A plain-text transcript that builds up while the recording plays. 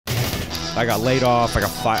I got laid off. I got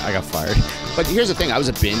fired. But here's the thing, I was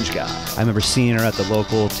a binge guy. I remember seeing her at the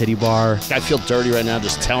local titty bar. I feel dirty right now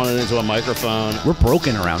just telling it into a microphone. We're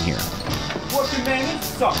broken around here. Working man, you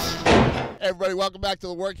suck. Everybody, welcome back to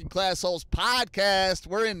the Working Classholes podcast.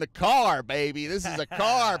 We're in the car, baby. This is a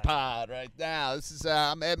car pod right now. This is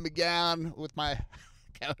I'm Ed McGowan with my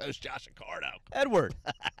co-host Josh Accardo. Edward.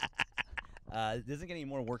 It doesn't get any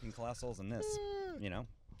more working classholes than this, you know?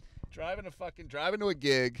 Driving to a gig. Driving to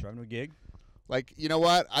a gig. Like, you know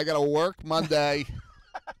what? I got to work Monday.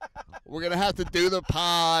 We're going to have to do the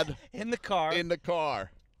pod. In the car.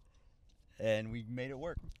 And we made it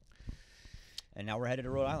work. And now we're headed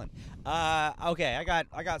to Rhode Island. Okay,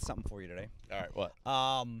 I got something for you today. All right, what?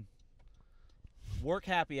 Work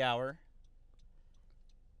happy hour.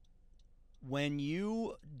 When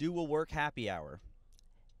you do a work happy hour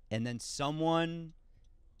and then someone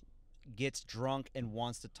gets drunk and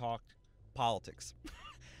wants to talk politics.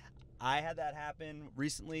 I had that happen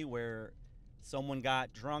recently where someone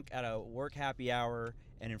got drunk at a work happy hour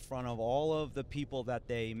and in front of all of the people that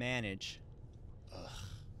they manage,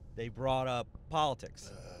 they brought up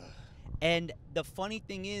politics. And the funny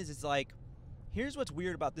thing is like, here's what's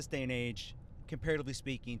weird about this day and age, comparatively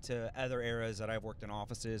speaking to other eras that I've worked in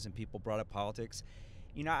offices and people brought up politics.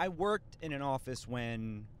 You know, I worked in an office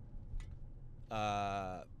when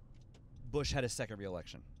Bush had his second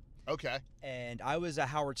re-election. Okay. And I was a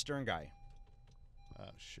Howard Stern guy. Oh,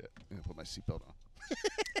 shit. I'm going to put my seatbelt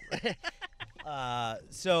on.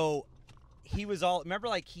 So he was all, remember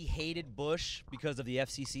like he hated Bush because of the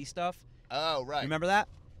FCC stuff? Oh, right. Remember that?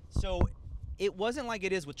 So it wasn't like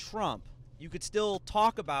it is with Trump. You could still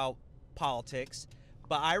talk about politics,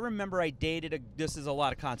 but I remember I dated this is a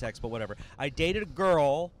lot of context, but whatever. I dated a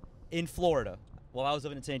girl in Florida while I was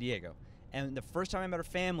living in San Diego. And the first time I met her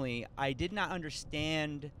family, I did not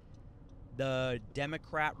understand the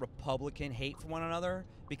Democrat-Republican hate for one another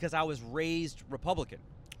because I was raised Republican.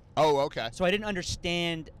 Oh, okay. So I didn't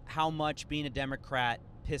understand how much being a Democrat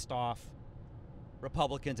pissed off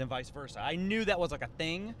Republicans and vice versa. I knew that was like a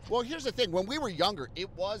thing. Well, here's the thing. When we were younger, it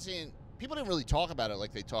wasn't... People didn't really talk about it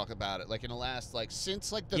like they talk about it. Like in the last, like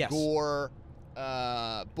since like the Yes. Gore,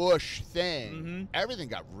 Bush thing, Mhm. everything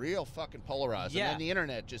got real fucking polarized. Yeah. And then the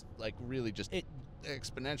internet just like really just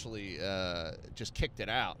exponentially just kicked it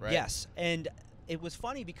out, right? Yes, and it was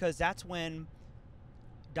funny because that's when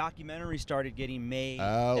documentaries started getting made.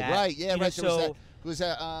 Oh, that, right. Yeah, you know, right. So, Who's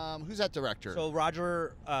that director? so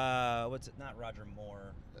Roger, what's it? Not Roger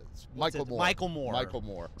Moore. It's What's Michael it? Moore. Michael Moore. Michael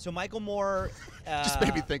Moore. So Michael Moore Just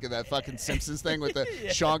made me think of that fucking Simpsons thing with the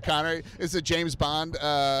Yeah. Sean Connery. It's a James Bond,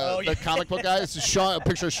 the comic book guy. It's a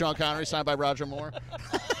picture of Sean Connery signed by Roger Moore.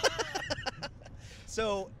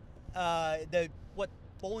 So, what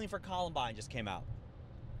Bowling for Columbine just came out.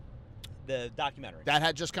 The documentary. That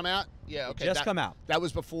had just come out? Yeah, okay. Just come out. That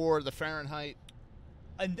was before the Fahrenheit.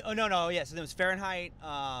 No. Yeah, so there was Fahrenheit.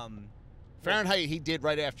 Fahrenheit he did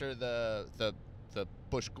right after the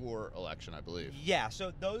Bush-Gore election, I believe. Yeah,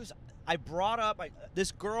 so those, I brought up,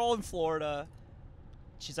 this girl in Florida,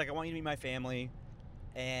 she's like, I want you to meet my family,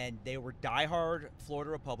 and they were diehard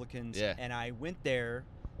Florida Republicans, Yeah. and I went there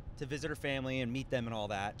to visit her family and meet them and all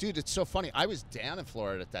that. Dude, it's so funny. I was down in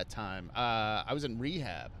Florida at that time. I was in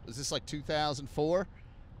rehab. Was this like 2004?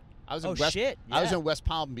 I was in shit! Yeah. I was in West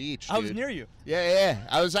Palm Beach. Dude. I was near you. Yeah.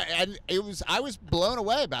 I was blown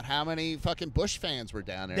away about how many fucking Bush fans were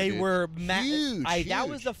down there. They dude. were huge. That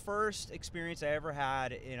was the first experience I ever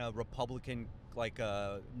had in a Republican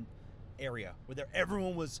area where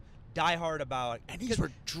everyone was diehard about. And these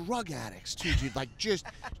were drug addicts too, dude. Like just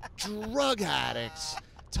drug addicts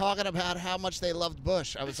talking about how much they loved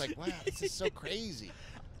Bush. I was like, wow, this is so crazy.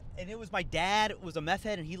 And it was my dad was a meth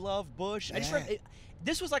head and he loved Bush. Yeah.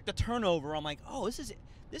 This was like the turnover. I'm like, oh, this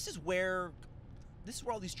is where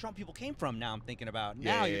all these Trump people came from. Now I'm thinking about.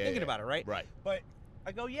 Now you're thinking about it, right? Right. But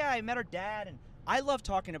I go, yeah, I met her dad, and I love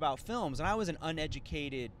talking about films. And I was an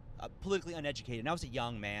uneducated, politically uneducated, and I was a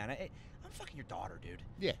young man. I'm fucking your daughter, dude.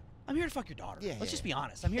 Yeah. I'm here to fuck your daughter. Yeah, Let's just be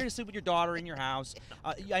honest. I'm here to sleep with your daughter in your house.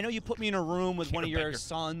 I know you put me in a room with one of your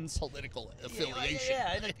sons. Political affiliation.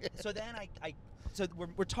 Yeah. So then So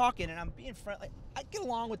we're talking, and I'm being friendly. I get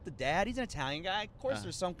along with the dad. He's an Italian guy. Of course,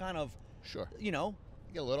 there's some kind of, Sure. you know,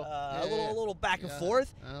 Get a little. a little back and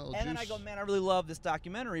forth. And then I go, man, I really love this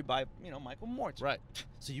documentary by Michael Moore. Right.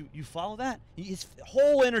 So you follow that? His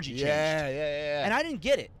whole energy changed. Yeah. And I didn't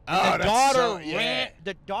get it. Oh, the that's daughter so- ran.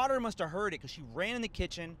 The daughter must have heard it because she ran in the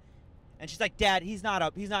kitchen, and she's like, "Dad, he's not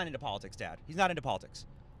into politics. Dad, he's not into politics.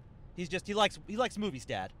 He likes movies,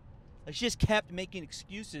 Dad." Like, she just kept making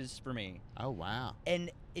excuses for me. Oh, wow. And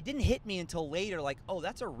it didn't hit me until later, like, oh,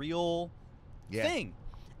 that's a real thing.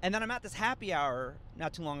 And then I'm at this happy hour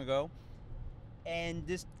not too long ago, and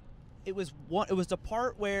it was the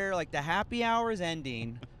part where like the happy hour is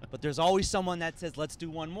ending, but there's always someone that says, let's do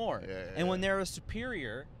one more. And when they're a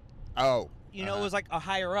superior, you know, it was like a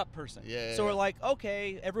higher up person. So we're like,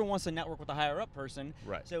 okay, everyone wants to network with a higher up person.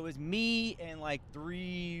 Right. So it was me and like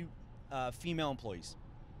 3 female employees.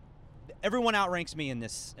 Everyone outranks me in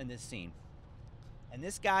this scene. And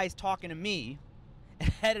this guy's talking to me.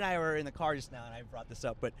 Ed and I were in the car just now, and I brought this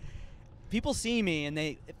up, but people see me, and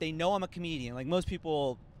if they know I'm a comedian, like most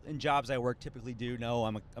people in jobs I work typically do know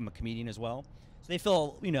I'm a comedian as well. So they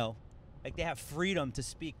feel, you know, like they have freedom to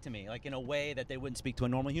speak to me, like in a way that they wouldn't speak to a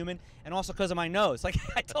normal human. And also because of my nose. Like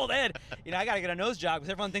I told Ed, you know, I got to get a nose job because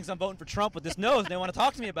everyone thinks I'm voting for Trump with this nose, and they want to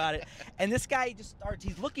talk to me about it. And this guy just starts,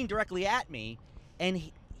 he's looking directly at me, and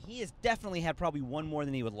he has definitely had probably one more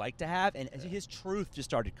than he would like to have, and his truth just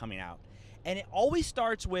started coming out. And it always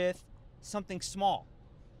starts with something small.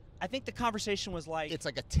 I think the conversation was like... It's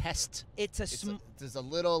like a test. There's a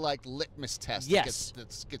little, like, litmus test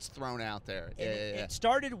that gets thrown out there. It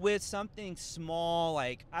started with something small,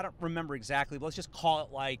 like, I don't remember exactly, but let's just call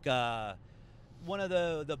it, like, one of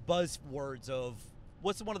the buzzwords of...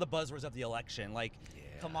 What's one of the buzzwords of the election? Like...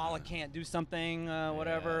 Kamala can't do something,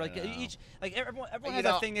 whatever. Everyone has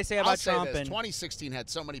that thing they say about Trump. And 2016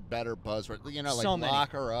 had so many better buzzwords. You know, like so many.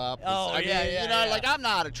 lock her up. Like I'm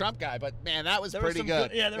not a Trump guy, but man, that was pretty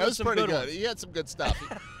good. That was pretty good. Ones. He had some good stuff.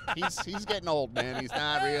 He's getting old, man. He's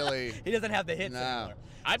not really. He doesn't have the hits anymore.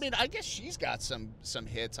 I mean, I guess she's got some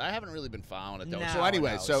hits. I haven't really been following it though. No, so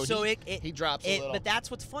anyway, no. He drops a little. But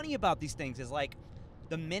that's what's funny about these things is like,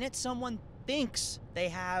 the minute someone thinks they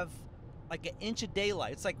have like an inch of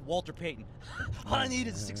daylight, it's like Walter Payton. All I need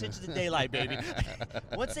is 6 inches of daylight, baby.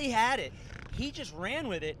 Once they had it, he just ran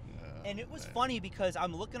with it, and it was funny because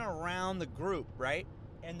I'm looking around the group, right,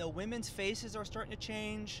 and the women's faces are starting to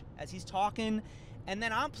change as he's talking. And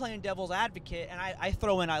then I'm playing devil's advocate, and I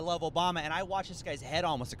throw in I love Obama, and I watch this guy's head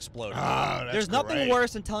almost explode. There's nothing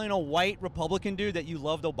worse than telling a white Republican dude that you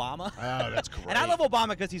loved Obama. Oh, that's great. And I love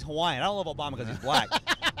Obama because he's Hawaiian. I don't love Obama because he's black.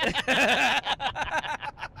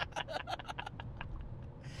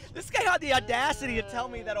 This guy had the audacity to tell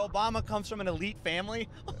me that Obama comes from an elite family.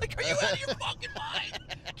 I'm like, are you out of your fucking mind?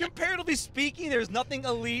 Comparatively speaking, there's nothing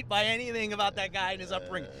elite by anything about that guy and his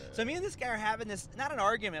upbringing. So me and this guy are having this, not an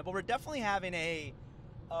argument, but we're definitely having a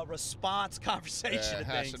response conversation. Yeah,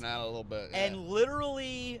 hashing out a little bit. Yeah. And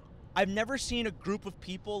literally, I've never seen a group of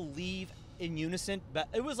people leave in unison. But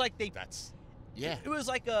it was like it was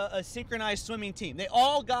like a synchronized swimming team. They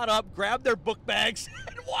all got up, grabbed their book bags,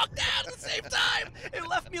 and walked out at the same time. And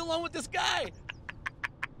left me alone with this guy.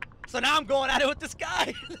 So now I'm going at it with this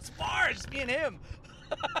guy in this bar, just me and him.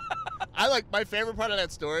 I like, my favorite part of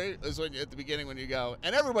that story is when at the beginning when you go,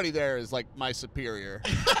 and everybody there is like my superior.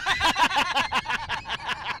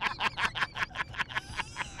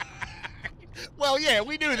 Well, yeah,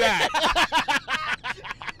 we knew that.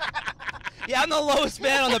 Yeah, I'm the lowest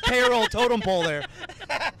man on the payroll totem pole there.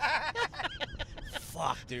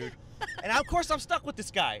 Fuck, dude. And of course I'm stuck with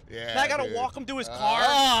this guy. Yeah, now I gotta dude. walk him to his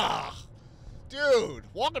car. Dude,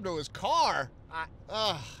 walk him to his car.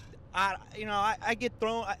 I get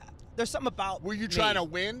thrown. There's something about. Were you trying to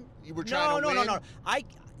win? You were trying to win? No.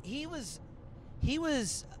 He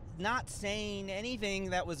was not saying anything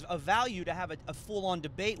that was of value to have a full-on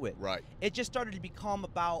debate with. Right. It just started to become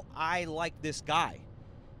about I like this guy.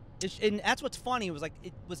 And that's what's funny. It was like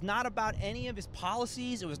it was not about any of his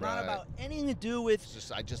policies. It was not about anything to do with.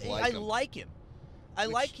 I just like him. I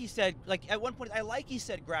like him. He said, like at one point, he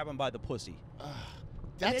said, grab him by the pussy.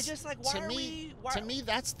 And it's just like, to me,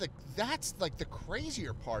 that's like the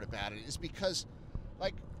crazier part about it is because,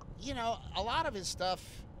 like, you know, a lot of his stuff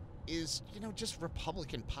is, you know, just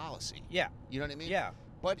Republican policy. Yeah. You know what I mean? Yeah.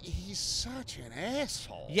 But he's such an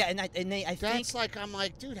asshole. Yeah, and I think that's like, I'm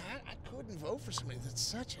like, dude, I couldn't vote for somebody that's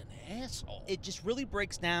such an asshole. It just really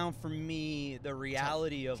breaks down for me the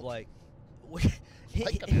reality of like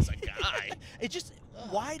like him as a guy. It just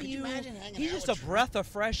why do you? Imagine hanging he's out just with a breath of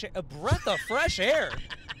fresh air.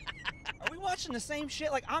 Are we watching the same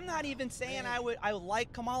shit? Like I'm not even saying I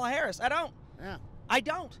like Kamala Harris. I don't. Yeah. I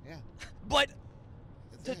don't. Yeah. But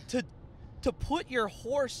to put your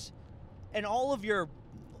horse and all of your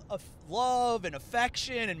love and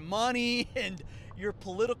affection and money and your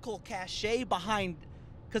political cachet behind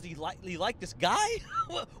because he liked this guy?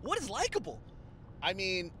 What is likable? I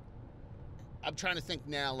mean, I'm trying to think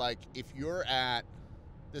now, like, if you're at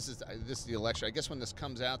this is the election. I guess when this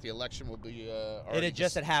comes out, the election will be it had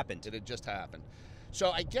just happened. It had just happened.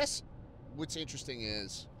 So I guess what's interesting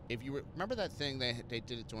is if you remember that thing they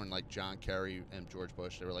did it during like John Kerry and George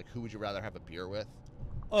Bush. They were like, who would you rather have a beer with?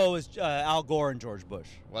 Oh, it was Al Gore and George Bush.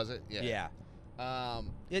 Was it? Yeah.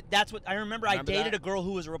 Yeah. That's what I remember. I dated a girl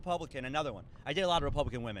who was a Republican. Another one. I date a lot of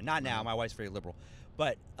Republican women. Not now. My wife's very liberal.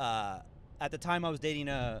 But at the time, I was dating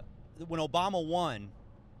when Obama won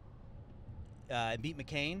and beat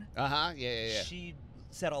McCain. Yeah. She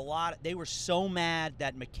said a lot. They were so mad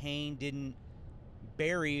that McCain didn't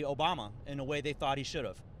bury Obama in a way they thought he should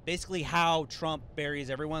have. Basically, how Trump buries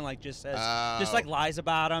everyone, like just says, just like lies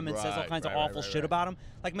about him and says all kinds of awful shit about him.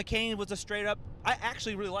 Like McCain was a straight up. I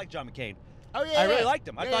actually really like John McCain. Oh yeah, I really liked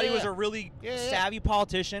him. I thought he was a really savvy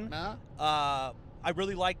politician. I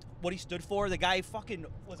really liked what he stood for. The guy fucking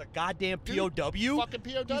was a goddamn POW. Fucking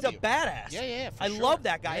POW. He's a badass. Yeah, I love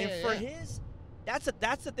that guy. And for his,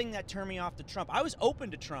 that's the thing that turned me off to Trump. I was open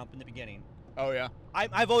to Trump in the beginning. Oh yeah.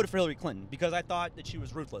 I voted for Hillary Clinton because I thought that she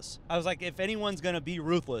was ruthless. I was like, if anyone's gonna be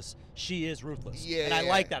ruthless, she is ruthless. Yeah. And I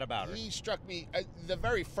like that about her. He struck me. The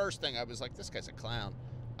very first thing I was like, this guy's a clown.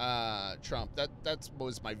 Trump. That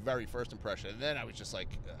was my very first impression. And then I was just like,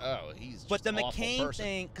 oh, he's just But the an awful McCain person.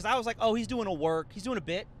 thing, because I was like, oh, he's doing he's doing a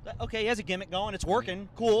bit. Okay, he has a gimmick going. It's working.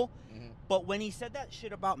 Cool. But when he said that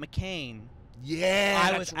shit about McCain,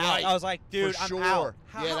 I was out. Right. I was like, dude, For I'm sure.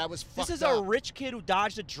 out. Yeah, that was fucked This is up. a rich kid who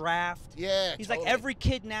dodged a draft. Yeah, He's totally. like, every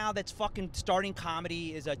kid now that's fucking starting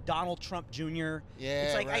comedy is a Donald Trump Jr. Yeah,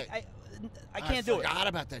 It's like, right. I can't do it. I forgot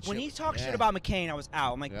about that shit. When he talks shit about McCain, I was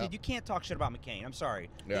out. I'm like, dude, you can't talk shit about McCain. I'm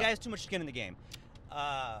sorry. Yeah. The guy has too much skin in the game.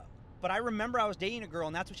 But I remember I was dating a girl,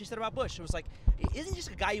 and that's what she said about Bush. It was like, isn't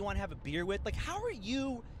just a guy you want to have a beer with? Like, how are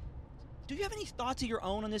you? Do you have any thoughts of your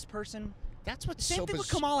own on this person? That's what's Same so thing with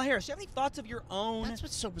bizarre. Kamala Harris. Do you have any thoughts of your own? That's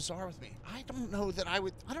what's so bizarre with me. I don't know that I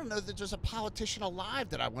don't know that there's a politician alive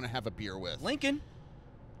that I want to have a beer with. Lincoln.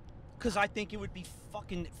 Because I think it would be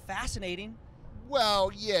fucking fascinating.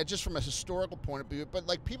 Well, yeah, just from a historical point of view, but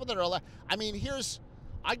like people that are alive. I mean,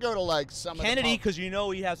 I go to like some Kennedy, because you know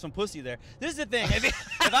he has some pussy there. This is the thing.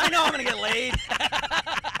 If I know I'm gonna get laid,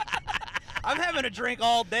 I'm having a drink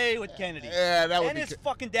all day with Kennedy. Yeah, that would and be. his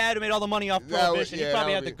fucking dad who made all the money off Prohibition. He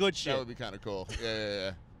probably had the good shit. That would be kind of cool.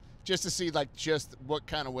 Yeah. Just to see like just what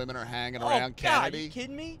kind of women are hanging Oh around God, Kennedy. you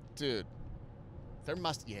kidding me? Dude, there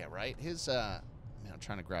must. Yeah, right. His. Man, I'm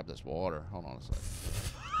trying to grab this water. Hold on a second.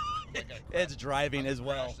 It's driving as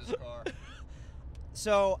well. Crash this car.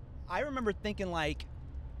 So I remember thinking like,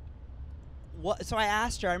 what? So I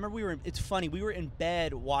asked her. I remember it's funny. We were in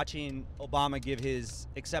bed watching Obama give his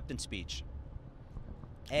acceptance speech.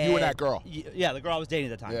 You and that girl. Yeah, the girl I was dating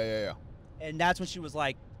at the time. Yeah. And that's when she was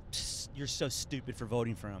like, "You're so stupid for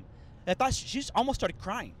voting for him." And I thought she just almost started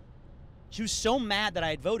crying. She was so mad that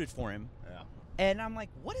I had voted for him. Yeah. And I'm like,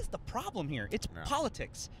 what is the problem here? It's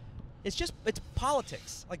politics. It's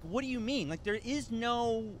politics. Like, what do you mean? Like, there is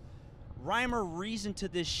no rhyme or reason to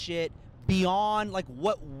this shit beyond, like,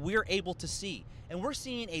 what we're able to see. And we're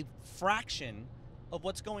seeing a fraction of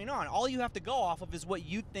what's going on. All you have to go off of is what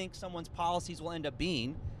you think someone's policies will end up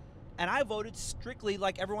being. And I voted strictly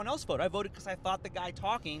like everyone else voted. I voted because I thought the guy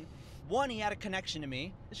talking, one, he had a connection to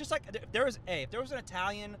me. It's just like, if there was an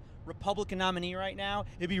Italian Republican nominee right now,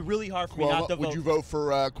 it'd be really hard for me not to vote. Would you vote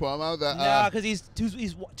for Cuomo? No, because he's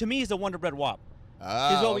to me, he's a wonder bread wop.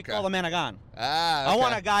 He's what we call a managan. I I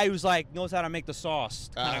want a guy who's like knows how to make the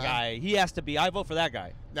sauce kind of guy. He has to be. I vote for that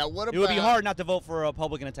guy. Now, what about? It would be hard not to vote for a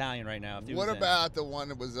Republican Italian right now. If he What was in. about the one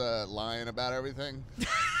that was lying about everything? What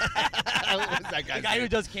was that guy's The guy who name?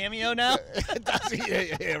 does Cameo now? Does he?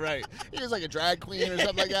 Yeah, right. He was like a drag queen or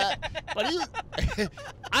something like that. But he,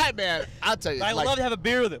 I'll tell you. I'd like, love to have a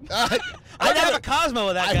beer with him. I'd I'd have a Cosmo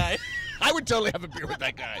with that guy. I would totally have a beer with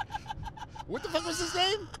that guy. What the fuck was his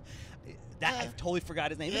name? I totally forgot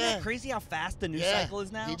his name. Isn't that crazy how fast the news cycle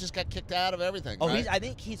is now? He just got kicked out of everything. Oh, right? I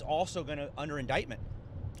think he's also going to under indictment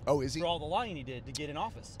Oh, is he? for all the lying he did to get in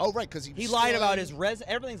office. Oh, right, because He lied about his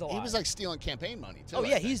everything's a lie. He was like stealing campaign money too. Oh, I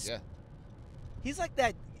yeah, think. he's like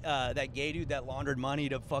that gay dude that laundered money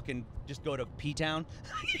to fucking just go to P-Town.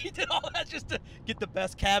 He did all that just to get the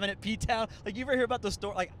best cabin at P-Town. Like, you ever hear about the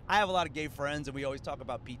story? Like, I have a lot of gay friends, and we always talk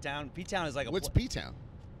about P-Town. P-Town is like What's P-Town?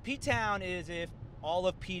 P-Town is if all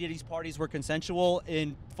of P. Diddy's parties were consensual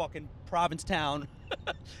in fucking Provincetown.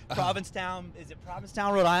 Provincetown, is it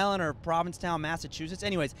Provincetown, Rhode Island, or Provincetown, Massachusetts?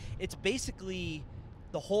 Anyways, it's basically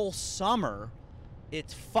the whole summer,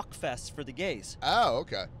 it's fuckfest for the gays. Oh,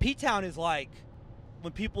 okay. P-Town is like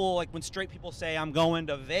when straight people say I'm going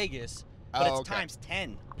to Vegas, but it's okay. times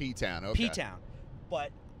 10. P-Town, okay. P-Town.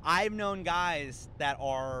 But I've known guys that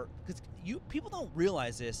are, because people don't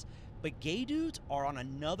realize this, but gay dudes are on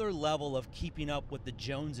another level of keeping up with the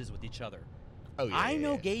Joneses with each other. Oh, yeah, I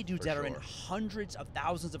know yeah, gay dudes for that are in sure. hundreds of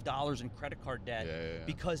thousands of dollars in credit card debt Yeah.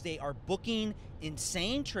 because they are booking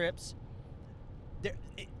insane trips,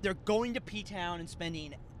 they're going to P-Town and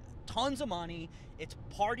spending tons of money. It's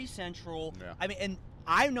party central. Yeah. I mean, and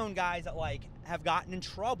I've known guys that like have gotten in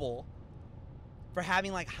trouble for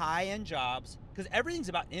having like high-end jobs because everything's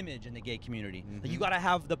about image in the gay community. Mm-hmm. Like, you got to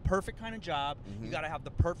have the perfect kind of job. Mm-hmm. You got to have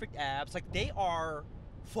the perfect abs. Like, they are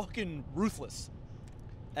fucking ruthless.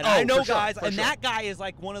 And Oh, I know for sure, guys, for and sure. that guy is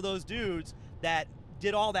like one of those dudes that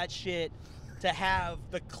did all that shit to have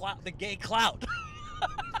the gay clout.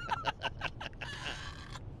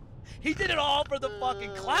 He did it all for the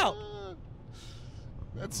fucking clout.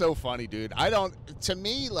 That's so funny, dude. To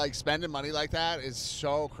me, like, spending money like that is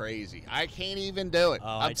so crazy. I can't even do it.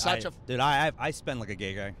 Oh, dude, I spend like a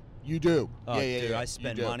gay guy. You do. Oh, yeah, dude, yeah, I you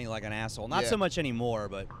spend do. money like an asshole. Not Yeah. so much anymore,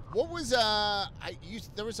 but What was,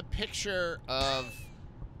 there was a picture of,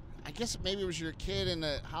 I guess maybe it was your kid in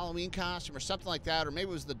a Halloween costume or something like that, or maybe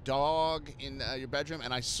it was the dog in your bedroom,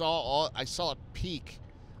 and I saw a peek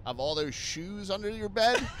of all those shoes under your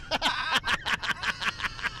bed.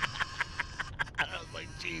 I was like,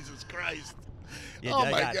 Jesus Christ. yeah, Oh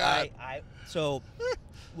dude, my God. So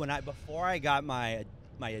before I got my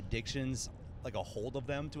addictions, like a hold of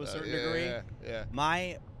them to a certain degree,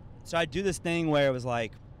 Yeah. So I do this thing where it was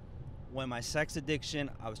like, when my sex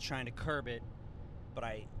addiction, I was trying to curb it, but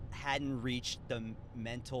I hadn't reached the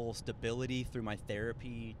mental stability through my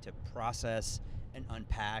therapy to process and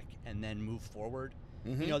unpack and then move forward.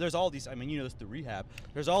 Mm-hmm. You know, there's all these, I mean, you know this through rehab,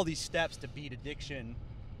 there's all these steps to beat addiction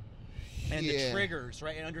and the Yeah. triggers,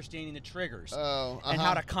 right? And understanding the triggers. Oh, And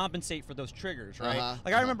how to compensate for those triggers, right?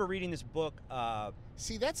 Like, I remember reading this book.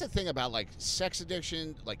 See, that's the thing about, like, sex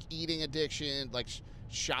addiction, like eating addiction, like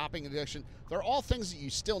shopping addiction. They're all things that you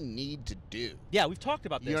still need to do. Yeah, we've talked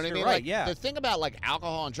about this. You know what I You're mean? right, Like, yeah. the thing about, like,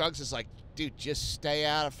 alcohol and drugs is, like, dude, just stay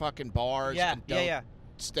out of fucking bars. Yeah, and don't yeah.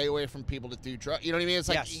 stay away from people that do drugs. You know what I mean? It's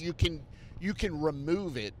like Yes. you can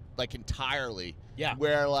remove it, like, entirely. Yeah.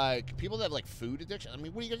 Where, like, people that have, like, food addiction, I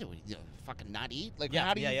mean, what are you gonna do? You know, fucking not eat? Like, Yeah,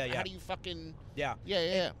 how do you yeah. how do you fucking Yeah.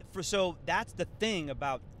 Yeah. So that's the thing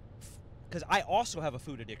about, because I also have a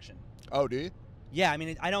food addiction. Oh, do you? Yeah, I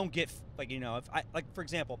mean, I don't get, like, you know, if I, like, for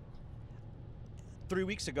example, 3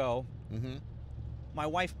 weeks ago, Mm-hmm. my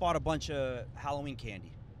wife bought a bunch of Halloween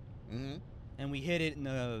candy, Mm-hmm. and we hid it in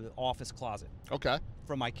the office closet Okay.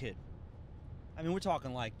 for my kid. I mean, we're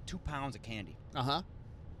talking like 2 pounds of candy. Uh-huh.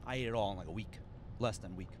 I ate it all in like a week, less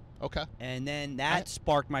than a week. Okay. And then that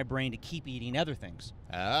sparked my brain to keep eating other things.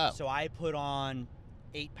 Oh. So I put on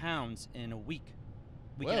 8 pounds in a week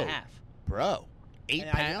and Whoa. a half. Bro. 8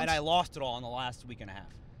 and pounds? and I lost it all in the last week and a half.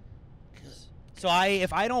 So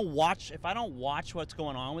if I don't watch what's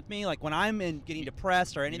going on with me, like when I'm getting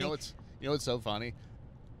depressed or anything. You know what's so funny?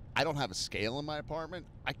 I don't have a scale in my apartment.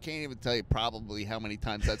 I can't even tell you probably how many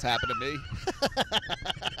times that's happened to me.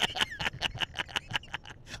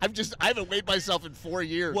 I haven't weighed myself in 4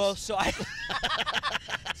 years. Well, I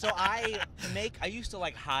used to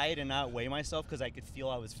like hide and not weigh myself because I could feel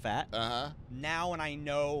I was fat. Uh-huh. Now when I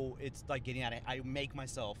know it's like getting out of, I make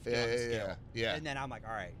myself get on the scale. Yeah. And then I'm like,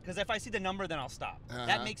 all right, because if I see the number, then I'll stop. Uh-huh.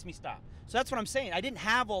 That makes me stop. So that's what I'm saying. I didn't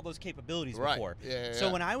have all those capabilities Right. before. Yeah.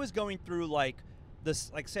 So when I was going through like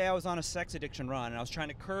this, like say I was on a sex addiction run and I was trying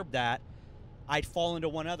to curb that, I'd fall into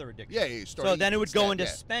one other addiction. Yeah, you start So then eating it would go instead,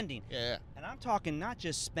 into spending. Yeah. And I'm talking not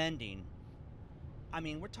just spending. I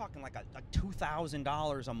mean, we're talking like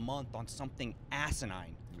 $2,000 a month on something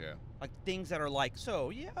asinine. Yeah. Like things that are like,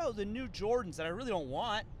 the new Jordans that I really don't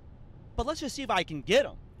want, but let's just see if I can get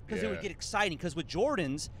them. Because it would Yeah. get exciting. Because with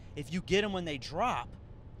Jordans, if you get them when they drop,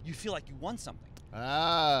 you feel like you won something.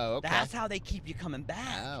 Oh, okay. That's how they keep you coming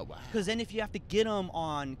back. Oh, wow. Because then if you have to get them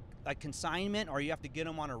on like consignment or you have to get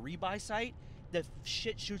them on a rebuy site, the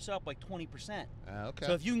shit shoots up like 20%. Okay.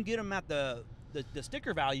 So if you can get them at the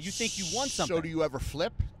sticker value, you think you won something. So do you ever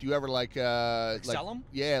flip? Do you ever like sell them?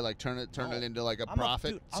 Yeah, like turn it into like a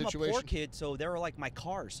profit situation? I'm a poor kid, so they were like my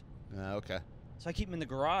cars. Okay. So I keep them in the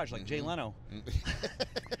garage like Jay Leno.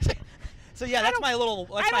 Mm-hmm. So yeah, that's my little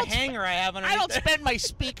my hanger I have underneath. I don't spend my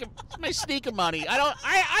sneaker money.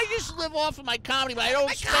 I just live off of my comedy, but I don't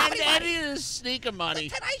spend any of the sneaker money.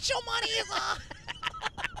 The Tonight Show money is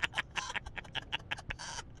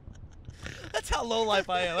That's how low life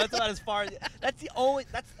I am. That's about as far.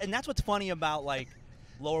 That's what's funny about like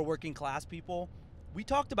lower working class people. We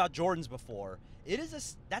talked about Jordans before.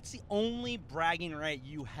 That's the only bragging right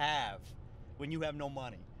you have when you have no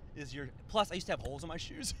money. Plus I used to have holes in my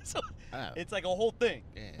shoes, so it's like a whole thing.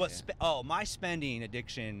 Yeah, but my spending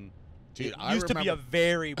addiction, Dude, used to be a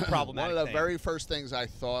very problematic one of the thing. very first things I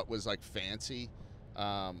thought was like fancy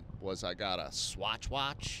was I got a Swatch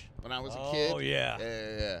watch when I was a kid. Oh, yeah.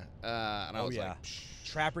 Yeah. And I was like,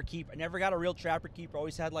 Trapper Keeper. I never got a real Trapper Keeper.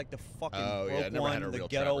 Always had like the fucking broke never one, had a the real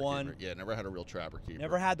ghetto Trapper one. Keeper. Yeah, never had a real Trapper Keeper.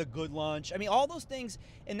 Never had the good lunch. I mean, all those things,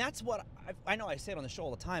 and that's what I know. I say it on the show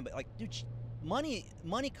all the time, but like, dude, money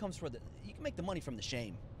comes from you can make the money from the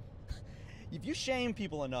shame. If you shame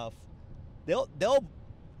people enough, they'll.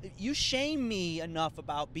 If you shame me enough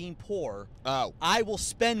about being poor, I will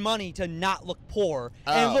spend money to not look poor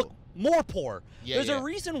and look more poor. There's a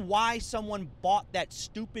reason why someone bought that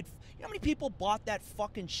stupid. You know how many people bought that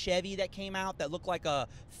fucking Chevy that came out that looked like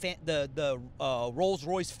the Rolls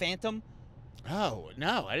Royce Phantom? Oh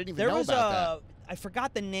no, I didn't even know about that. I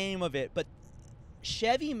forgot the name of it, but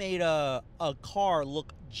Chevy made a car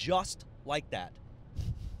look just like that,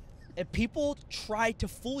 and people tried to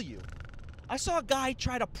fool you. I saw a guy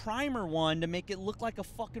try to primer one to make it look like a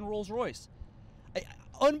fucking Rolls Royce.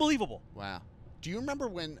 Unbelievable. Wow. Do you remember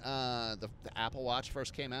when the Apple Watch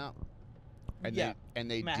first came out? And yeah.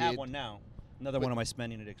 I have one now. Another one of my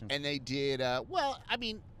spending addictions. And they did, well, I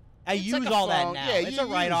mean, I use all that now. Yeah, it's a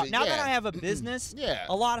write-off. Now that I have a business, yeah,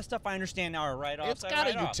 a lot of stuff I understand now are write-offs. It's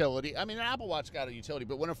got a utility. I mean, an Apple Watch got a utility,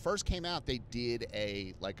 but when it first came out, they did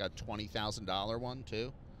a $20,000 one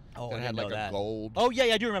too. Oh, that I had didn't know that. a gold. Oh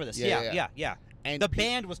yeah, I do remember this. Yeah. And the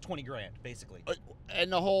band was $20,000 basically.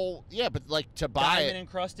 And the whole but like to buy diamond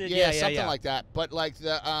encrusted. Something like that. But like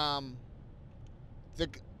the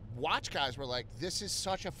watch guys were like, this is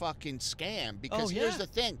such a fucking scam because here's the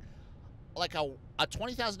thing, like a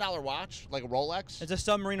 $20,000 watch, like a Rolex. It's a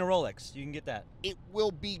Submariner Rolex. You can get that. It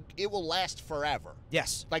will last forever.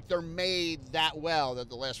 Yes. Like they're made that well that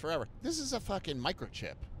they'll last forever. This is a fucking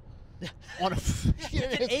microchip. On it's an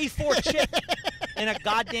A4 chip in a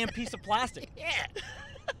goddamn piece of plastic. Yeah.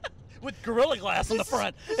 With Gorilla Glass on the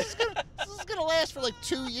front. This is gonna last for like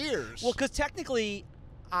 2 years. Well, because technically,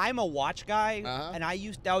 I'm a watch guy, and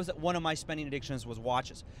that was one of my spending addictions was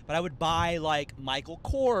watches. But I would buy like Michael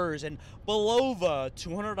Kors and Belova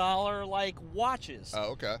 $200 like watches.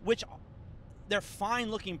 Oh, okay. Which they're fine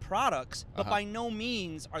looking products, but by no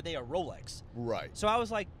means are they a Rolex. Right. So I was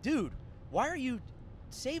like, dude, why are you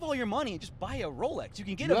save all your money and just buy a Rolex? You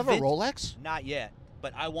can get you have a Rolex? Not yet.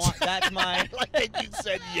 But I want, that's my... like that you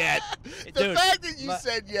said yet. Dude, the fact that you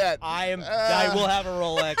said yet. I will have a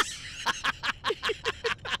Rolex.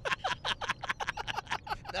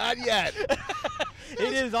 Not yet.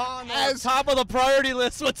 It is on the top of the priority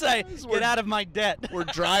list. Would say, get out of my debt. We're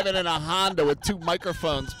driving in a Honda with 2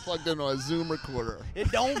 microphones plugged into a Zoom recorder.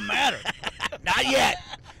 It don't matter. Not yet.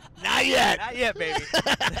 Not yet. Not yet, baby.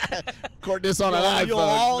 Record this on an iPhone. You'll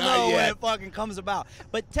all know when it fucking comes about.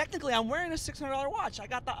 But technically, I'm wearing a $600 watch. I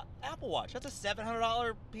got the Apple Watch. That's a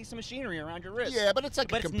 $700 piece of machinery around your wrist. Yeah, but it's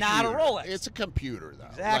like a computer. But it's not a Rolex. It's a computer, though.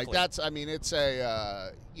 Exactly. Like it's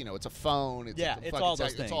a, it's a phone. It's it's all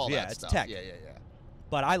those things. It's all that it's stuff. Tech. Yeah.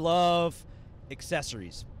 But I love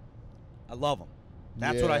accessories. I love them.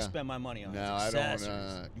 That's what I spend my money on. No, I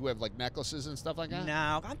don't. You have like necklaces and stuff like that?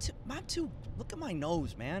 No, I'm too. Look at my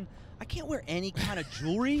nose, man. I can't wear any kind of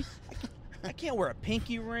jewelry. I can't wear a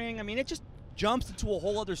pinky ring. I mean, it just jumps into a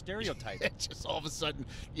whole other stereotype. It just all of a sudden,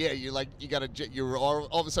 you're all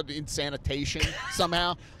of a sudden in sanitation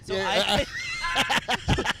somehow. So I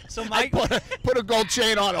put a gold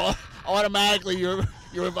chain on. Automatically, you're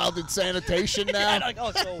involved in sanitation now. Yeah, like,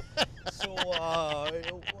 are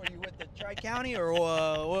you with the Tri-County or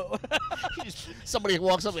what? Somebody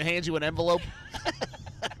walks up and hands you an envelope.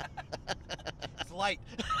 It's light.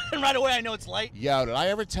 And right away I know it's light. Yo, did I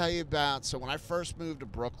ever tell you about, so when I first moved to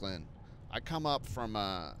Brooklyn, I come up from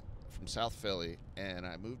South Philly, and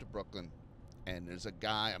I moved to Brooklyn, and there's a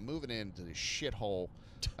guy, I'm moving into this shithole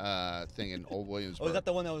thing in Old Williamsburg. Oh, is that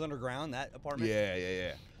the one that was underground, that apartment?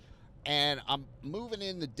 Yeah. And I'm moving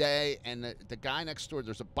in the day, and the guy next door,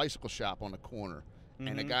 there's a bicycle shop on the corner.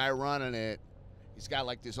 And the guy running it, he's got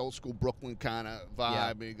like this old school Brooklyn kind of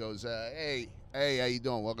vibe. And he goes, hey, how you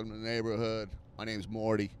doing? Welcome to the neighborhood. My name's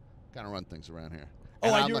Morty. Kind of run things around here.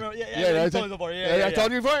 Oh, I do remember. Yeah, I told you before. I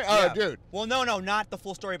told you before? Oh, dude. Well, no, not the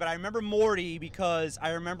full story, but I remember Morty because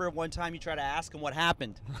I remember one time you tried to ask him what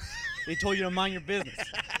happened. They told you to mind your business.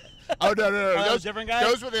 Oh, no. Those different guys?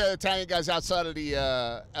 Those were the Italian guys outside of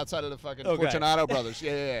the fucking Fortunato brothers.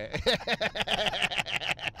 Yeah.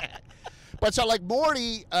 But so, like,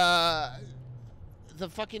 Morty,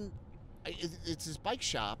 it's his bike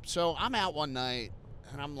shop. So I'm out one night,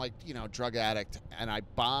 and I'm like, drug addict, and I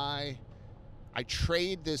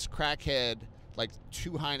trade this crackhead like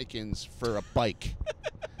 2 Heinekens for a bike.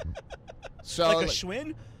 So like a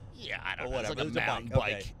Schwinn? Yeah, I don't know. Whatever. It's like a mountain bike.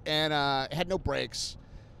 bike. Okay. And it had no brakes.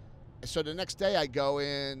 So the next day I go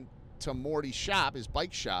in to Morty's shop, his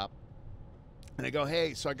bike shop, and I go,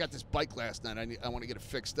 hey, so I got this bike last night. I want to get it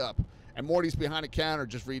fixed up. And Morty's behind the counter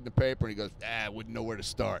just reading the paper, and he goes, I wouldn't know where to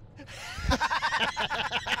start.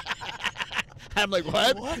 I'm like,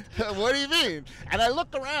 what? What do you mean? And I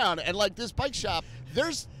look around, and like this bike shop,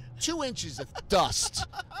 there's 2 inches of dust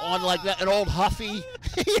on like an old Huffy. You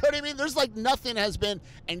know what I mean? There's like nothing has been.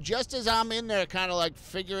 And just as I'm in there kind of like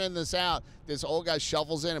figuring this out, this old guy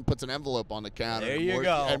shovels in and puts an envelope on the counter. There you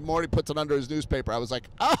go. And Morty puts it under his newspaper. I was like,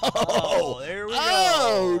 oh, there we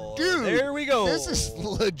oh, go. Dude. There we go. This is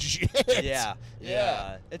legit.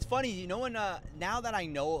 Yeah. It's funny, you know, when now that I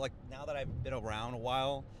know, like now that I've been around a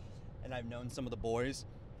while and I've known some of the boys,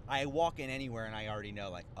 I walk in anywhere and I already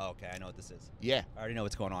know, like, oh, okay, I know what this is. Yeah. I already know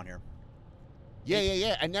what's going on here.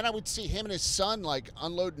 Yeah. And then I would see him and his son, like,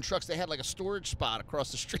 unloading trucks. They had, like, a storage spot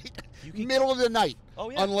across the street. Middle of the night. Oh,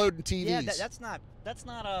 yeah. Unloading TVs. Yeah, that's not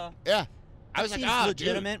a... Yeah. I was like,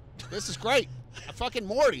 legitimate. Dude, this is great. Fucking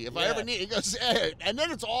Morty, if I ever need... He goes, and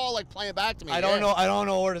then it's all, like, playing back to me. I don't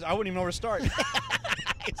know where to... I wouldn't even know where to start.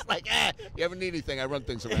 It's like, you ever need anything, I run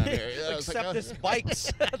things around here. Except this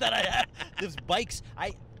bikes that I had. This bikes.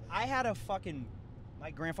 I had a fucking...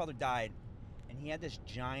 My grandfather died, and he had this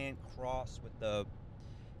giant cross with the...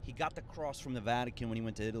 He got the cross from the Vatican when he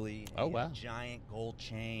went to Italy. Oh, he had wow. a giant gold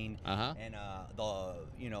chain. Uh-huh. And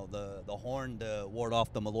the horn to ward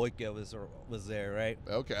off the Maloika was there, right?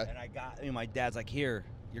 Okay. And I got... my dad's like, here,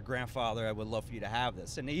 your grandfather, I would love for you to have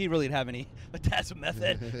this. And he really didn't have any... My dad's a meth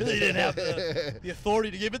head. Really didn't have the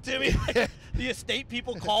authority to give it to me. The estate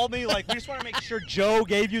people called me, like, we just want to make sure Joe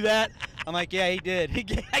gave you that. I'm like, yeah, he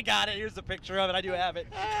did. I got it. Here's the picture of it. I do have it.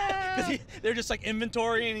 Because they're just like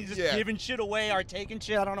inventory, and he's just giving shit away or taking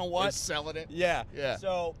shit. I don't know what. They're selling it. Yeah. Yeah.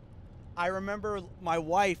 So I remember my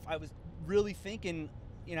wife, I was really thinking,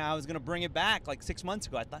 I was going to bring it back like 6 months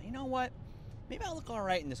ago. I thought, you know what? Maybe I'll look all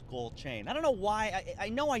right in this gold chain. I don't know why. I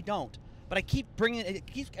know I don't. But I keep bringing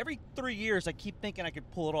it. Every 3 years, I keep thinking I could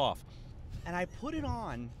pull it off. And I put it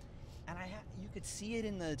on, and you could see it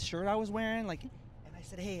in the shirt I was wearing. Like, and I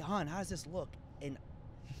said, hey, hon, how does this look? And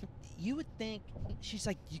you would think, she's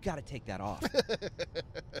like, you got to take that off.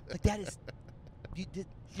 Like, that is,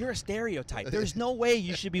 you're a stereotype. There's no way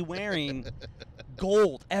you should be wearing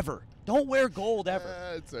gold ever. Don't wear gold ever.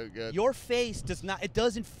 That's so good. Your face it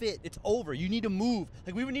doesn't fit. It's over. You need to move.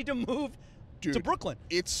 Like, we would need to move to Brooklyn.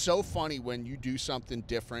 It's so funny when you do something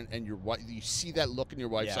different and you see that look in your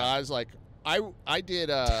wife's eyes. Like, I did...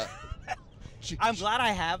 I'm glad I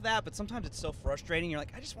have that, but sometimes it's so frustrating. You're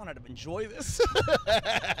like, I just wanted to enjoy this.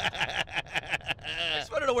 I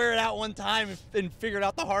just wanted to wear it out one time and figure it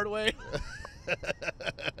out the hard way.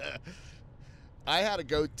 I had a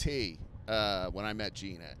goatee when I met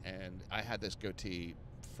Gina, and I had this goatee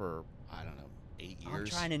for, I don't know, 8 years. I'm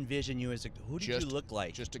trying to envision you as who did you look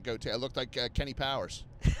like? Just a goatee. I looked like Kenny Powers.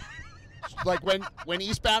 Like when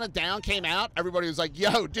Eastbound and Down came out, everybody was like,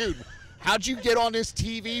 yo, dude, how'd you get on this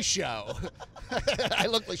TV show? I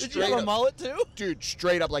looked like Did straight you have up. a mullet too? Dude,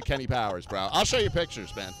 straight up like Kenny Powers, bro. I'll show you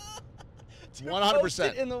pictures, man.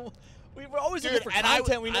 100%. We were always Dude, looking for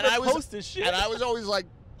content. We never posted shit. And I was always like,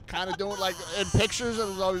 kind of doing like in pictures, and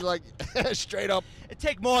it was always like straight up. It'd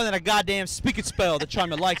take more than a goddamn speaking spell to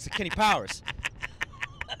charm the likes of Kenny Powers.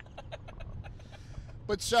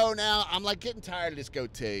 But so now I'm like getting tired of this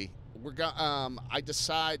goatee. I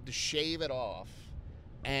decide to shave it off,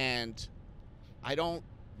 and I don't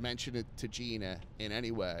mention it to Gina in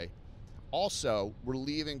any way. Also, we're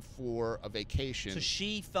leaving for a vacation. So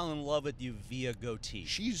she fell in love with you via goatee.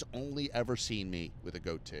 She's only ever seen me with a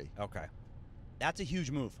goatee. Okay. That's a huge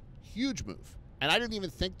move. Huge move. And I didn't even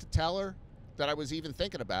think to tell her that I was even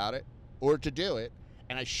thinking about it or to do it.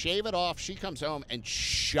 And I shave it off. She comes home and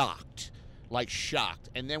shocked. Like shocked.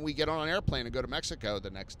 And then we get on an airplane and go to Mexico the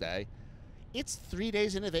next day. It's 3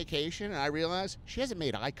 days into vacation, and I realize she hasn't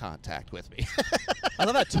made eye contact with me. I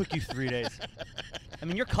love that it took you 3 days. I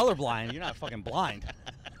mean, you're colorblind. You're not fucking blind.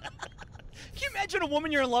 Can you imagine a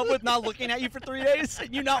woman you're in love with not looking at you for 3 days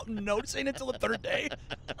and you not noticing it until the third day?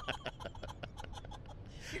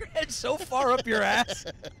 Your head's so far up your ass.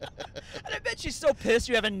 And I bet she's so pissed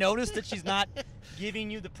you haven't noticed that she's not giving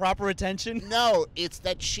you the proper attention. No, it's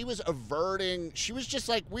that she was averting. She was just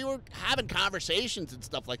like, we were having conversations and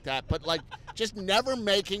stuff like that, but like just never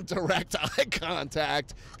making direct eye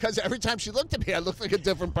contact, because every time she looked at me, I looked like a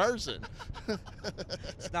different person.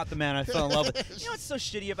 It's not the man I fell in love with. You know what's so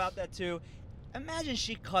shitty about that, too? Imagine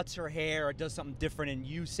she cuts her hair or does something different and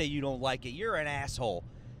you say you don't like it. You're an asshole.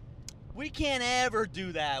 We can't ever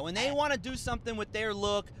do that. When they want to do something with their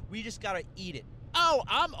look, we just got to eat it. Oh,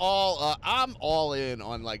 I'm all in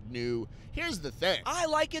on like new. Here's the thing. I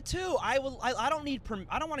like it too. I don't need.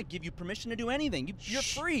 I don't want to give you permission to do anything. You're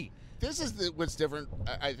free. This is what's different.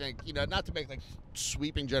 I think, you know, not to make like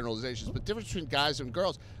sweeping generalizations, but difference between guys and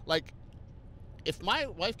girls. Like, if my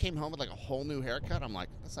wife came home with like a whole new haircut, I'm like,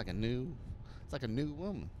 it's like a new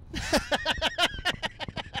woman.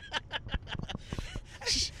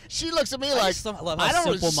 She looks at me like, I love how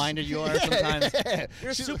simple-minded you are sometimes.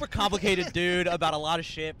 You're a She's super complicated dude about a lot of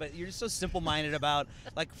shit, but you're just so simple-minded about,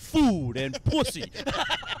 like, food and pussy.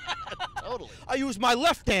 Totally. I use my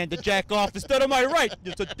left hand to jack off instead of my right.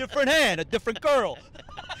 It's a different hand, a different girl.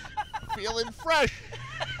 Feeling fresh.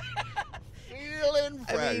 Feeling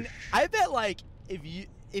fresh. I mean, I bet, like,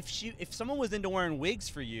 if someone was into wearing wigs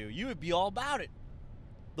for you, you would be all about it.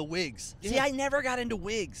 The wigs. Yeah. See, I never got into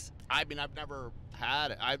wigs. I mean, I've never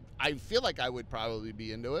had it. I feel like I would probably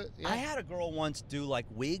be into it. Yeah. I had a girl once do like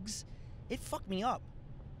wigs. It fucked me up.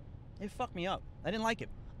 I didn't like it.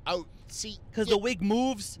 Oh, see, Because the wig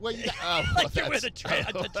moves. Well, yeah, like you're with a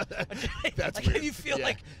that's like weird. you feel Yeah,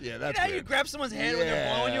 like yeah, that's you know how weird. you grab someone's hand when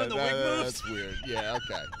they're blowing you and the wig moves. That's weird. Yeah,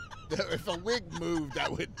 okay. If a wig moved, that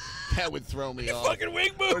would throw me off. Fucking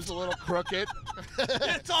wig Or it's moves. a little crooked.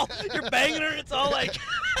 It's all you're banging her. It's all like.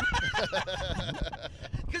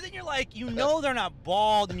 Because then you're like, you know they're not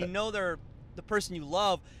bald and you know they're the person you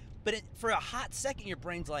love, but for a hot second your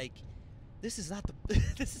brain's like, this is not the.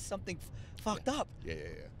 This is something fucked up. Yeah.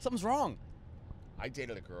 Something's wrong. I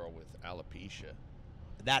dated a girl with alopecia.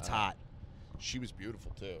 That's hot. She was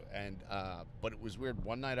beautiful too, and but it was weird.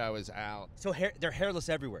 One night I was out. So they're hairless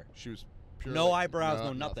everywhere. She was purely, No eyebrows,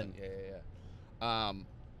 no nothing. Yeah. I'm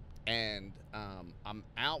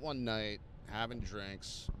out one night having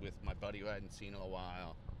drinks with my buddy who I hadn't seen in a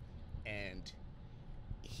while, and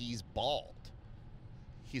he's bald.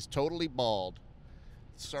 He's totally bald,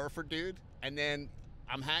 surfer dude. And then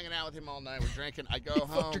I'm hanging out with him all night. We're drinking. I go home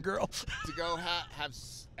Fucked your girl. to go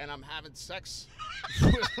and I'm having sex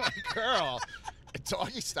with my girl,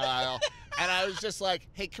 doggy style. And I was just like,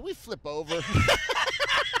 hey, can we flip over? Can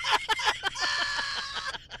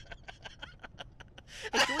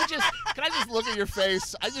I just look at your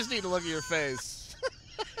face? I just need to look at your face.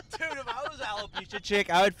 Dude, if I was an alopecia chick,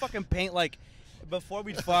 I would fucking paint like, before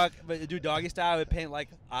we'd fuck, but do doggy style, I would paint like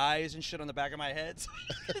eyes and shit on the back of my head.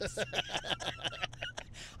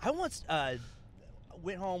 I once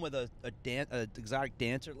went home with a exotic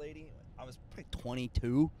dancer lady. I was probably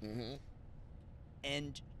 22,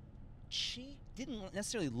 and she didn't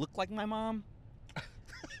necessarily look like my mom,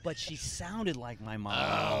 but she sounded like my mom.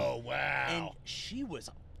 Oh, wow. And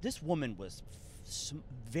this woman was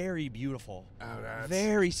very beautiful, Oh,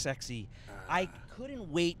 very sexy. I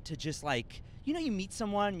couldn't wait to just like, you know, you meet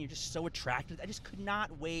someone and you're just so attracted. I just could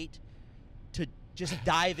not wait to just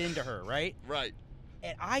dive into her, right? Right.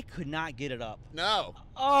 And I could not get it up. No.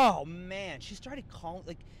 Oh man, she started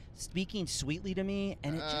speaking sweetly to me,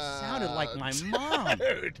 and it just sounded like my mom.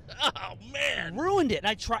 Dude. Oh man. Ruined it.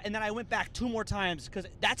 And then I went back 2 more times because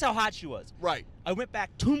that's how hot she was. Right. I went back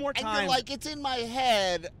 2 more And times. you're like, it's in my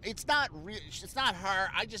head. It's not It's not her.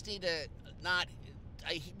 I just need to not.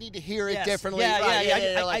 I need to hear it differently. Yeah, right,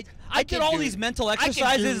 yeah. I did all these mental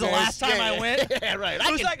exercises the last time I went. Yeah, right. I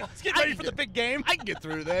was getting ready for the big game. I can get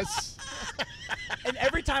through this. And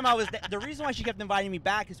every time I was the reason why she kept inviting me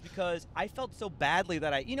back is because I felt so badly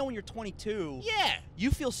that you know when you're 22, Yeah. you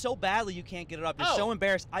feel so badly you can't get it up. You're so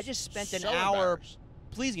embarrassed. I just spent an So hour embarrassed.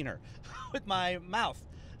 pleasing her with my mouth.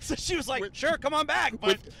 So she was like, sure, come on back.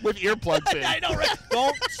 But With earplugs in. I know, right?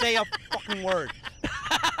 Don't say a fucking word.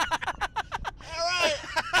 All right.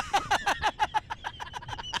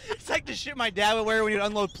 It's like the shit my dad would wear when he'd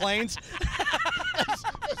unload planes.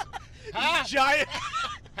 Giant.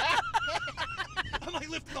 I'm like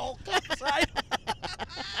lifting the whole cup aside.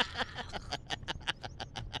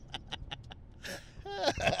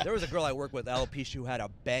 There was a girl I worked with, alopecia, who had a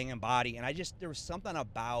banging body, and there was something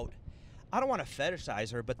about, I don't want to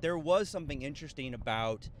fetishize her, but there was something interesting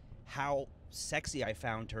about how sexy I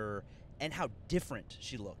found her and how different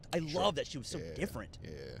she looked. I love that she was so different.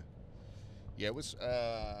 Yeah, it was.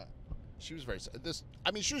 She was very.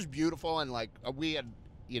 I mean, she was beautiful, and like we had,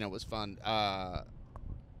 it was fun. But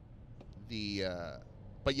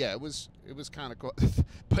yeah, it was kind of cool.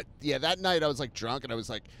 But yeah, that night I was like drunk, and I was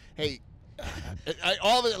like, hey.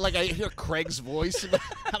 I hear Craig's voice.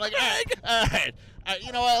 I'm like, all right,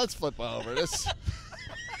 you know what? Let's flip over this.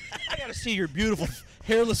 I gotta see your beautiful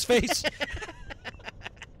hairless face.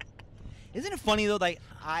 Isn't it funny though? Like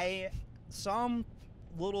some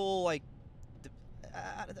little like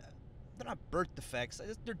they're not birth defects.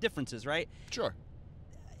 They're differences, right? Sure.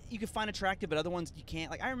 you can find attractive, but other ones you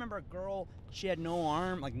can't. Like I remember a girl, she had no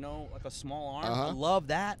arm, like a small arm. I love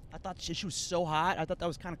that. I thought she was so hot. I thought that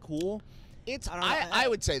was kind of cool. I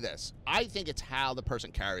would say this. I think it's how the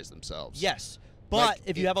person carries themselves. Yes. But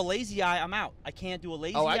if you have a lazy eye, I'm out. I can't do a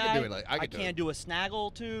lazy eye. I can do it. I can't do a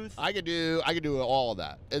snaggle tooth. I could do all of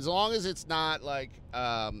that. As long as it's not like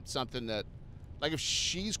something that, like if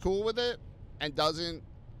she's cool with it and doesn't,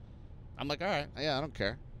 I'm like, all right, yeah, I don't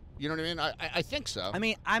care. You know what I mean? I think so. I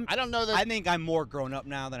mean, I don't know that. I think I'm more grown up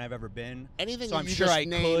now than I've ever been. Anything so that I'm you sure just I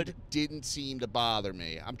named could. Didn't seem to bother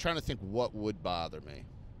me. I'm trying to think what would bother me.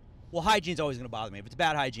 Well, hygiene's always going to bother me. If it's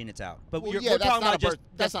bad hygiene, it's out. But well, we're that's talking not about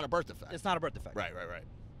that's not a birth defect. It's not a birth defect. Right.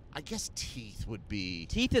 I guess teeth would be.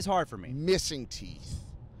 Teeth is hard for me. Missing teeth,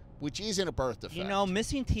 which isn't a birth defect. You know,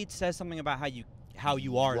 missing teeth says something about how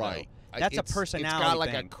you are. Right. Though. That's a personality. It's got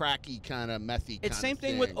like thing. a cracky kind of methy. It's same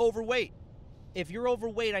thing with overweight. If you're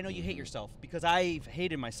overweight, I know you hate yourself because I've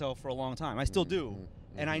hated myself for a long time. I still do.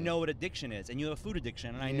 And I know what addiction is, and you have a food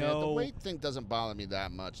addiction, and I know the weight thing doesn't bother me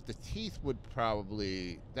that much. The teeth would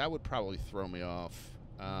probably throw me off.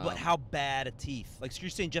 But how bad are teeth? Like, so you're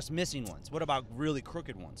saying just missing ones. What about really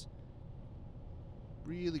crooked ones?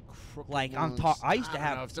 Really crooked like ones? I used to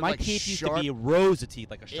have my like teeth sharp, used to be rows of teeth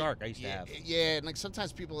like a shark. I used to have. Yeah, and like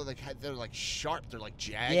sometimes people are like they're like sharp, they're like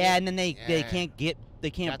jagged. Yeah, and then they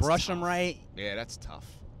can't brush them right. Yeah, that's tough.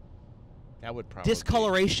 That would probably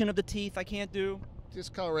discoloration of the teeth. I can't do.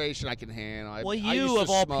 Discoloration I can handle. Well, I you of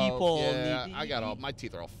all smoke. people. Yeah, I got all my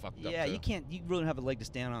teeth are all fucked up. Yeah, too. you can't. You really don't have a leg to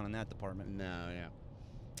stand on in that department. No,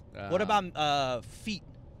 yeah. What about feet?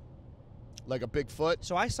 Like a big foot?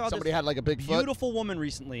 So I saw somebody had like a big foot. Beautiful woman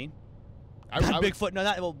recently. Bigfoot. No,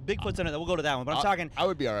 Bigfoot's another. We'll go to that one. But I'm talking. I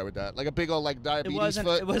would be all right with that. Like a big old like diabetes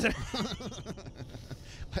foot. It wasn't.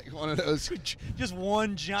 Like one of those. Just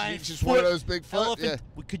one giant. Just one of those big foot. Yeah.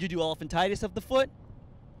 Could you do elephantitis of the foot?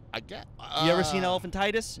 I get. You ever seen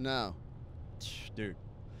elephantitis? No. Dude.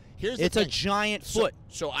 It's a giant foot.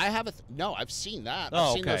 So I have no. I've seen that.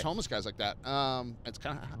 I've seen those homeless guys like that. It's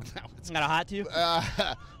kind of. It's kind of hot to you.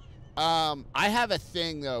 I have a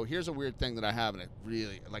thing though. Here's a weird thing that I have, and it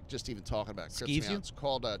really like just even talking about it trips me out. It's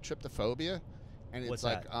called trypophobic, and it's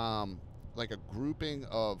like a grouping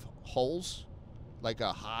of holes, like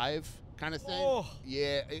a hive kind of thing. Oh.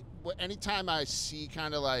 Yeah. Anytime I see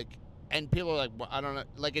kind of like, and people are like, well, I don't know,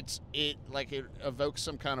 like it evokes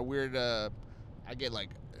some kind of weird. I get like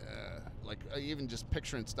even just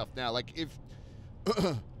picturing stuff now. Like if.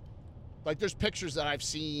 Like there's pictures that I've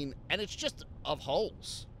seen, and it's just of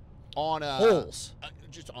holes on holes,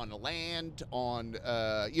 just on the land, on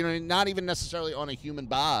not even necessarily on a human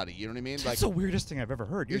body. You know what I mean? That's the weirdest thing I've ever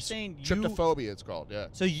heard. You're saying trypophobic, it's called. Yeah.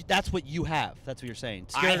 So that's what you have. That's what you're saying.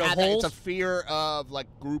 Scared of It's holes. a fear of like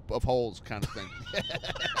group of holes kind of thing.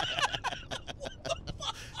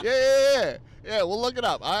 Yeah. We'll look it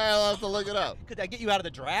up. I'll have to look it up. Could that get you out of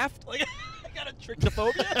the draft? Like, I got a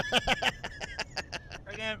trypophobic.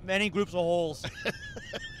 Many groups of holes.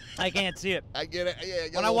 I can't see it. I get it.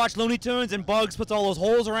 Yeah. When I watch Looney Tunes and Bugs puts all those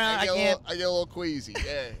holes around, I can't. I get a little queasy.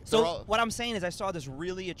 Yeah. So what I'm saying is, I saw this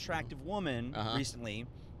really attractive woman recently,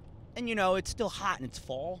 and it's still hot and it's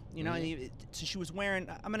fall. So she was wearing.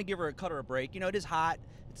 I'm gonna cut her a break. It is hot.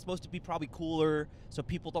 It's supposed to be probably cooler, so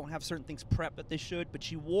people don't have certain things prepped that they should. But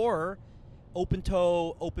she wore open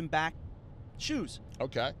toe, open back shoes.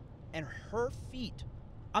 Okay. And her feet.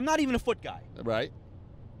 I'm not even a foot guy. Right.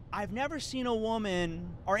 I've never seen a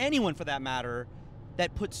woman, or anyone for that matter,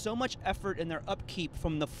 that put so much effort in their upkeep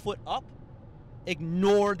from the foot up,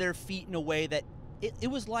 ignore their feet in a way that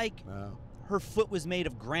it was like her foot was made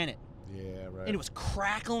of granite. Yeah, right. And it was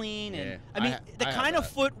crackling, and I the kind of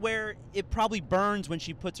foot where it probably burns when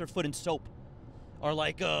she puts her foot in soap, or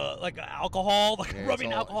like alcohol,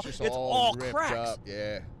 rubbing alcohol. It's all cracks. Up.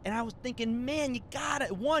 Yeah. And I was thinking, man, you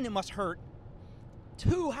gotta. One, it must hurt.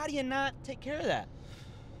 Two, how do you not take care of that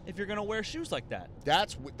if you're gonna wear shoes like that?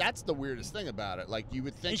 That's the weirdest thing about it. Like you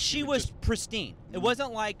would think. And she was pristine. It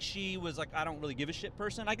wasn't like she was like, I don't really give a shit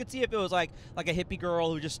person. I could see if it was like a hippie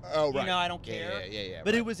girl who just I don't care. Yeah.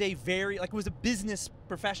 But it was a very it was a business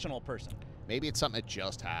professional person. Maybe it's something that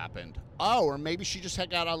just happened. Oh, or maybe she just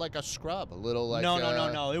got like a scrub, a little like.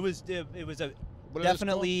 No. It was a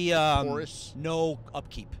definitely porous? No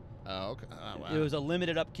upkeep. Oh, okay. Oh, wow. It was a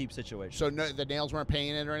limited upkeep situation. So the nails weren't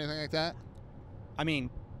painted or anything like that? I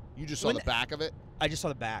mean, you just saw the back of it? I just saw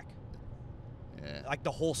the back. Yeah. Like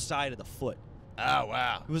the whole side of the foot. Oh,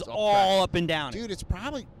 wow. It was all up and down. Dude, there's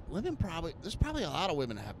probably a lot of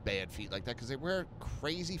women that have bad feet like that because they wear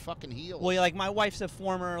crazy fucking heels. Well, like my wife's a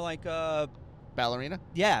former ballerina?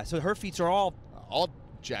 Yeah, so her feet are all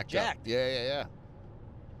jacked up. Yeah.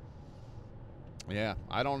 Yeah,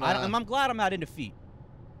 I don't know. I'm glad I'm not into feet.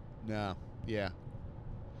 No, yeah.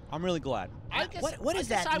 I'm really glad. I guess, what is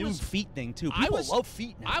that new feet thing too? People love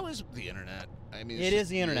feet now. I was the internet. I mean, it is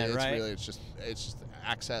the internet, right? It's just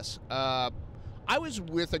access. I was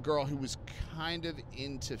with a girl who was kind of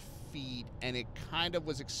into feet, and it kind of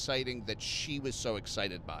was exciting that she was so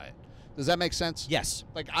excited by it. Does that make sense? Yes.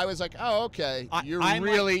 Like I was like, oh, okay, you're I'm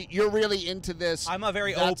really into this. I'm a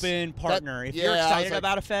very open partner. If you're excited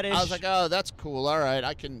about a fetish, I was like, oh, that's cool. All right,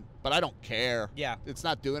 I can, but I don't care. Yeah. It's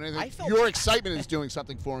not doing anything. Your excitement is doing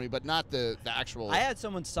something for me, but not the actual. I had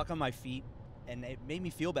someone suck on my feet, and it made me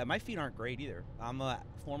feel bad. My feet aren't great either. I'm a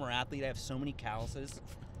former athlete. I have so many calluses.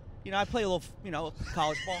 You know, I play a little,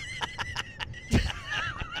 college ball.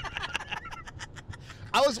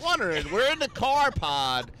 I was wondering, we're in the car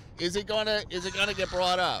pod. Is it gonna get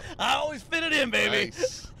brought up? I always fit it in, baby.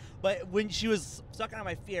 Nice. But when she was sucking on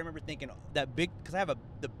my feet, I remember thinking because I have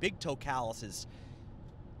the big toe callus is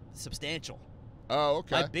substantial. Oh,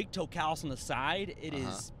 okay. My big toe callus on the side, it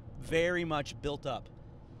is very much built up.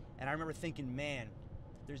 And I remember thinking, man,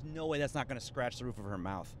 there's no way that's not gonna scratch the roof of her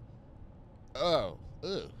mouth. Oh,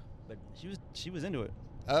 ew. But she was into it.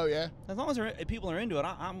 Oh yeah. As long as people are into it,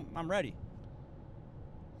 I'm ready.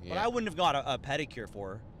 Yeah. But I wouldn't have got a pedicure for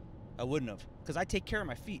her. I wouldn't have, because I take care of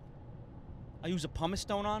my feet. I use a pumice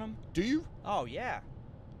stone on them. Do you? Oh yeah.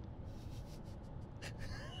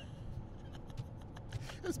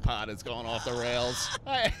 This pod is going off the rails.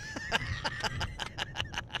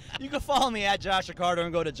 You can follow me at Josh Accardo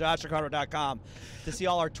and go to joshaccardo.com to see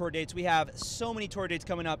all our tour dates. We have so many tour dates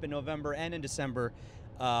coming up in November and in December,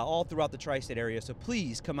 all throughout the tri-state area. So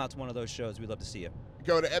please come out to one of those shows. We'd love to see you.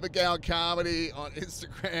 Go to Abigail Comedy on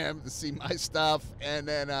Instagram to see my stuff, and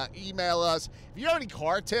then email us. If you have any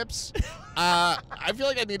car tips, I feel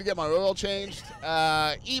like I need to get my oil changed.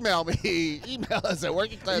 Email me. Email us at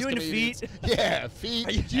Working Class Are you into Comedians. feet? Yeah,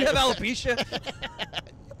 feet. Do you have alopecia?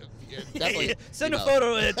 Definitely. Send a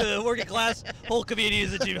photo to Working Class Whole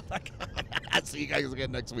Comedians at gmail.com. I'll see you guys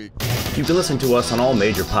again next week. You can listen to us on all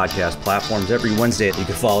major podcast platforms every Wednesday. You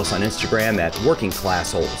can follow us on Instagram at Working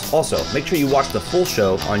Classholes. Also, make sure you watch the full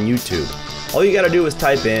show on YouTube. All you got to do is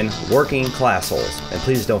type in Working Classholes. And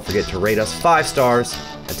please don't forget to rate us 5 stars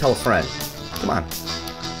and tell a friend. Come on.